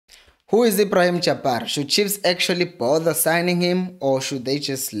Who is Ibraheem Jabaar? Should Chiefs actually bother signing him or should they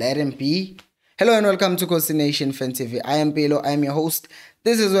just let him be? Hello and welcome to Khosi Nation Fan TV. I am Pelo, I am your host.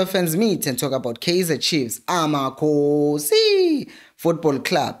 This is where fans meet and talk about Kaizer Chiefs, Khosi Football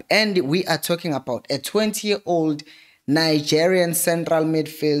Club. And we are talking about a 20-year-old Nigerian central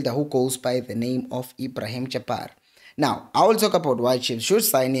midfielder who goes by the name of Ibraheem Jabaar. Now, I will talk about why Chiefs should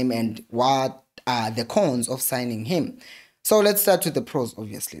sign him and what are the cons of signing him. So let's start with the pros,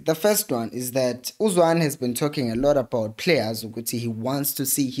 obviously. The first one is that Uzwan has been talking a lot about players. He wants to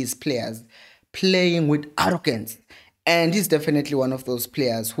see his players playing with arrogance. And he's definitely one of those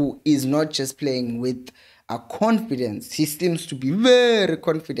players who is not just playing with a confidence. He seems to be very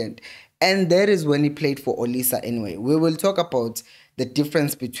confident. And that is when he played for Olisa anyway. We will talk about the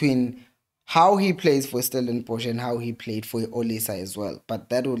difference between how he plays for Stellenbosch and how he played for Olisa as well. But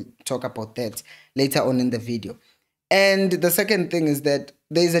that will talk about that later on in the video. And the second thing is that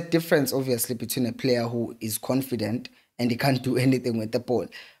there's a difference, obviously, between a player who is confident and he can't do anything with the ball.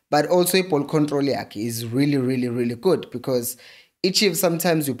 But also, a ball control is really, really, really good because if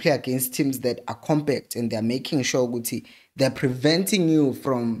sometimes you play against teams that are compact and they're making sure they're preventing you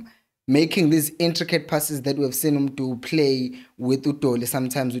from making these intricate passes that we've seen him to play with Utole,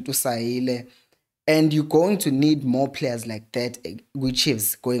 sometimes with Usaile. And you're going to need more players like that with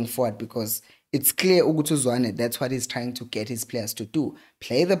Chiefs going forward because it's clear Ugutuzwane, that's what he's trying to get his players to do.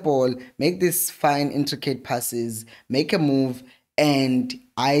 Play the ball, make these fine, intricate passes, make a move, and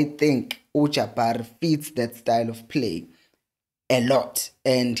I think Jabaar fits that style of play a lot,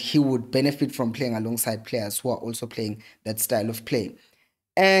 and he would benefit from playing alongside players who are also playing that style of play.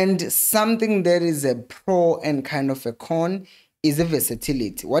 And something that is a pro and kind of a con is a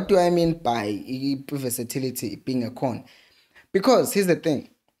versatility. What do I mean by versatility being a con? Because here's the thing.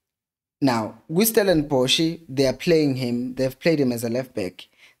 Now, with Stellenbosch, they are playing him. They've played him as a left back.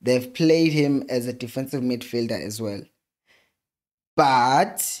 They've played him as a defensive midfielder as well.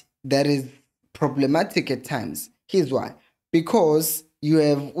 But that is problematic at times. Here's why. Because you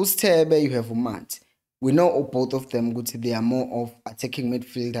have Ustebe, you have Umat. We know both of them, they are more of attacking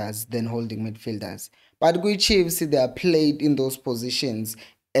midfielders than holding midfielders. But with Chiefs, they are played in those positions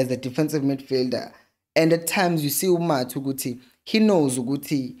as a defensive midfielder. And at times you see Umat, he knows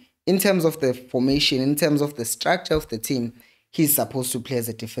in terms of the formation, in terms of the structure of the team, he's supposed to play as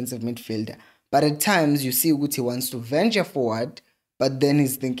a defensive midfielder. But at times, you see he wants to venture forward, but then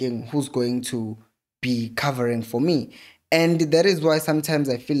he's thinking, who's going to be covering for me? And that is why sometimes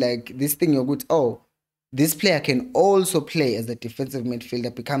I feel like this thing this player can also play as a defensive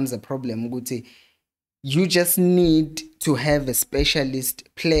midfielder becomes a problem. You just need to have a specialist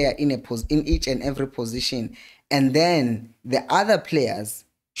player in each and every position. And then the other players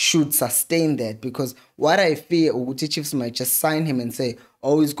should sustain that, because what I fear Chiefs might just sign him and say,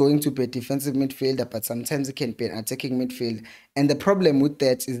 he's going to be a defensive midfielder, but sometimes he can be an attacking midfield. And the problem with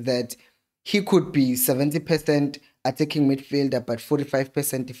that is that he could be 70% attacking midfielder, but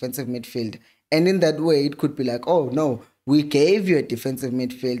 45% defensive midfield. And in that way, it could be like, oh no, we gave you a defensive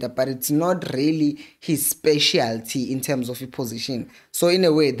midfielder, but it's not really his specialty in terms of his position. So in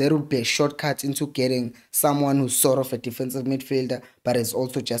a way, there would be a shortcut into getting someone who's sort of a defensive midfielder, but is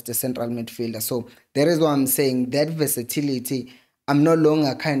also just a central midfielder. So that is why I'm saying that versatility, I'm no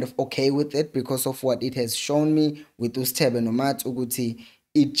longer kind of okay with it because of what it has shown me with Ustebe and Omat Uguti.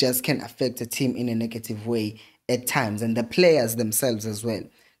 It just can affect the team in a negative way at times, and the players themselves as well.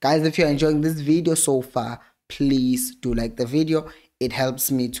 Guys, if you're enjoying this video so far, please do like the video. It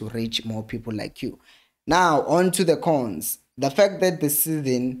helps me to reach more people like you. Now, on to the cons. The fact that this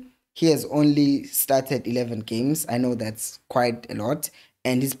season, he has only started 11 games. I know that's quite a lot.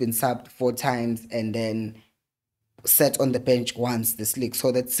 And he's been subbed 4 times and then sat on the bench once this league.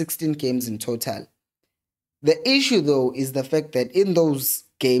 So that's 16 games in total. The issue, though, is the fact that in those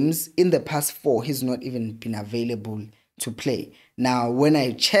games, in the past 4, he's not even been available to play. Now, when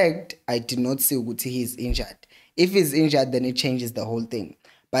I checked, I did not see he's injured. If he's injured, then it changes the whole thing.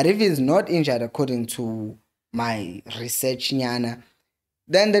 But if he's not injured, according to my research, then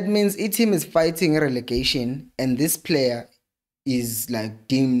that means each team is fighting relegation, and this player is like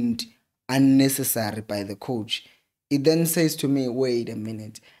deemed unnecessary by the coach. It then says to me, wait a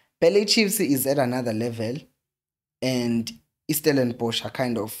minute. Pele Chiefs is at another level, and Stellenbosch are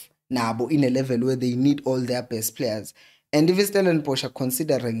kind of but in a level where they need all their best players. And if Stellenbosch are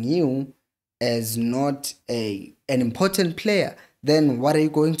considering you as not an important player, then what are you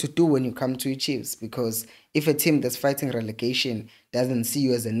going to do when you come to Chiefs? Because if a team that's fighting relegation doesn't see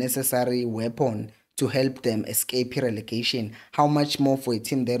you as a necessary weapon to help them escape relegation, how much more for a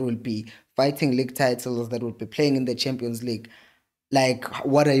team that will be fighting league titles, that will be playing in the Champions League? like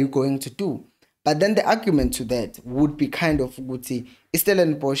what are you going to do? But then the argument to that would be kind of ukuthi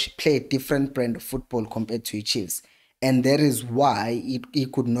Stellenbosch play a different brand of football compared to Chiefs, and that is why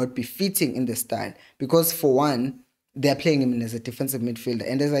it could not be fitting in the style, because for one, they're playing him as a defensive midfielder,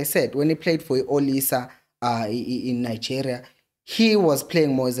 and as I said, when he played for Olisa in Nigeria, he was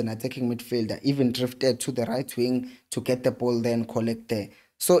playing more as an attacking midfielder, even drifted to the right wing to get the ball then collect there.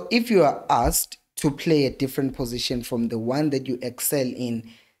 So if you are asked to play a different position from the one that you excel in,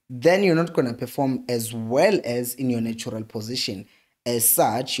 then you're not going to perform as well as in your natural position. As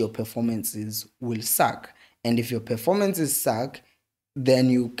such, your performances will suck. And if your performances suck, then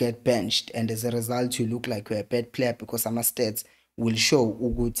you get benched. And as a result, you look like you're a bad player because some stats will show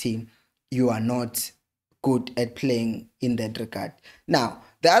Uguti you are not good at playing in that regard. Now,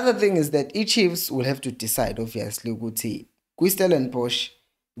 the other thing is that each Chiefs will have to decide, obviously, Uguti, Stellenbosch,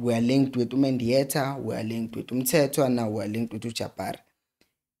 we are linked with Umendieta, we are linked with Umthetho, and now we are linked with Jabaar.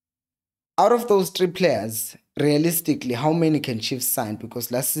 Out of those three players, realistically, how many can Chiefs sign?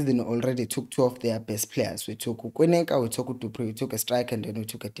 Because last season we already took two of their best players. We took Ukweneka, we took Dupree, we took a striker, and then we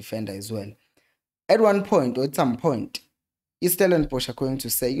took a defender as well. At one point, or at some point, Stellenbosch are going to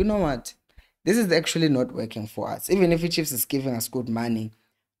say, you know what? This is actually not working for us. Even if Chiefs is giving us good money,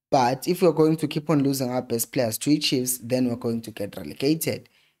 but if we're going to keep on losing our best players to Chiefs, then we're going to get relegated.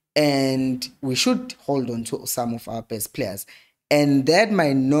 And we should hold on to some of our best players. And that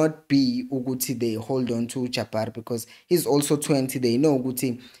might not be Uguti they hold on to Jabaar because he's also 20. They know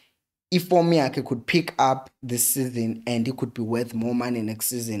Uguti, if Omiake could pick up this season and he could be worth more money next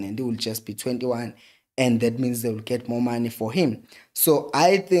season and he will just be 21, and that means they will get more money for him. So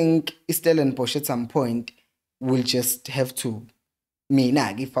I think Stellenbosch at some point will just have to,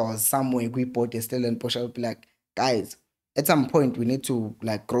 if I was somewhere we bought a Stellenbosch, I would be like, guys, at some point we need to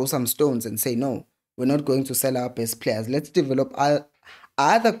like grow some stones and say, no, we're not going to sell our best players. Let's develop our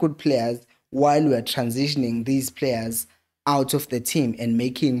other good players while we're transitioning these players out of the team and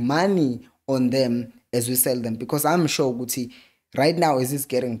making money on them as we sell them. Because I'm sure Guti, right now as he's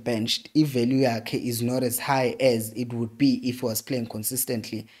getting benched, if value is not as high as it would be if he was playing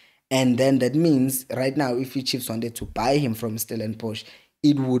consistently. And then that means right now, if the Chiefs wanted to buy him from Stellenbosch,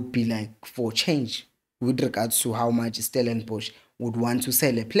 it would be like for change with regards to how much Stellenbosch would want to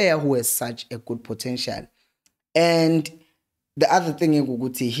sell a player who has such a good potential. And the other thing in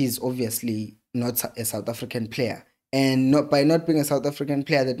Guguti, he's obviously not a South African player. And not by not being a South African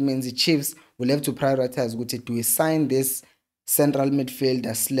player, that means the Chiefs will have to prioritize Guguti. Do we sign this central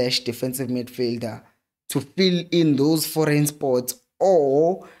midfielder / defensive midfielder to fill in those foreign spots,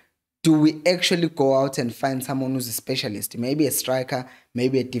 or do we actually go out and find someone who's a specialist, maybe a striker,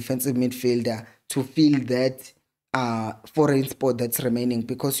 maybe a defensive midfielder, to fill that foreign spot that's remaining?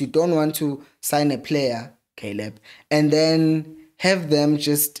 Because you don't want to sign a player, Caleb, and then have them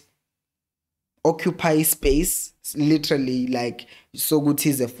just occupy space, literally, like, so good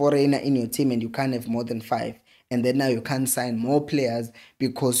he's a foreigner in your team and you can't have more than 5. And then now you can't sign more players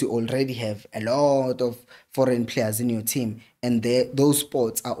because you already have a lot of foreign players in your team. And those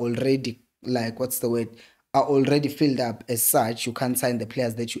spots are already, like, what's the word? Are already filled up. As such, you can't sign the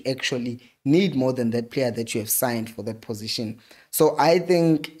players that you actually need more than that player that you have signed for that position. So I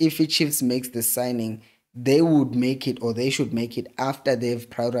think if the Chiefs makes the signing, they would make it, or they should make it, after they've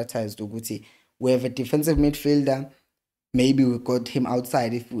prioritized Uguti. We have a defensive midfielder. Maybe we got him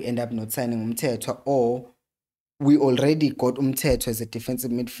outside if we end up not signing Umthetho, or we already got Umthetho as a defensive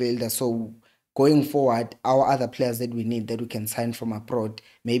midfielder. So going forward, our other players that we need that we can sign from abroad,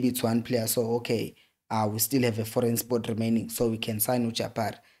 maybe it's one player. So, okay, we still have a foreign spot remaining, so we can sign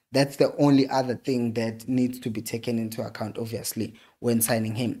Jabaar. That's the only other thing that needs to be taken into account, obviously, when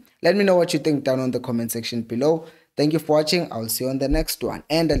signing him. Let me know what you think down on the comment section below. Thank you for watching. I'll see you on the next one.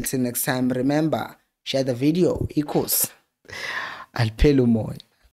 And until next time, remember, share the video. Equals. I'll pay you more.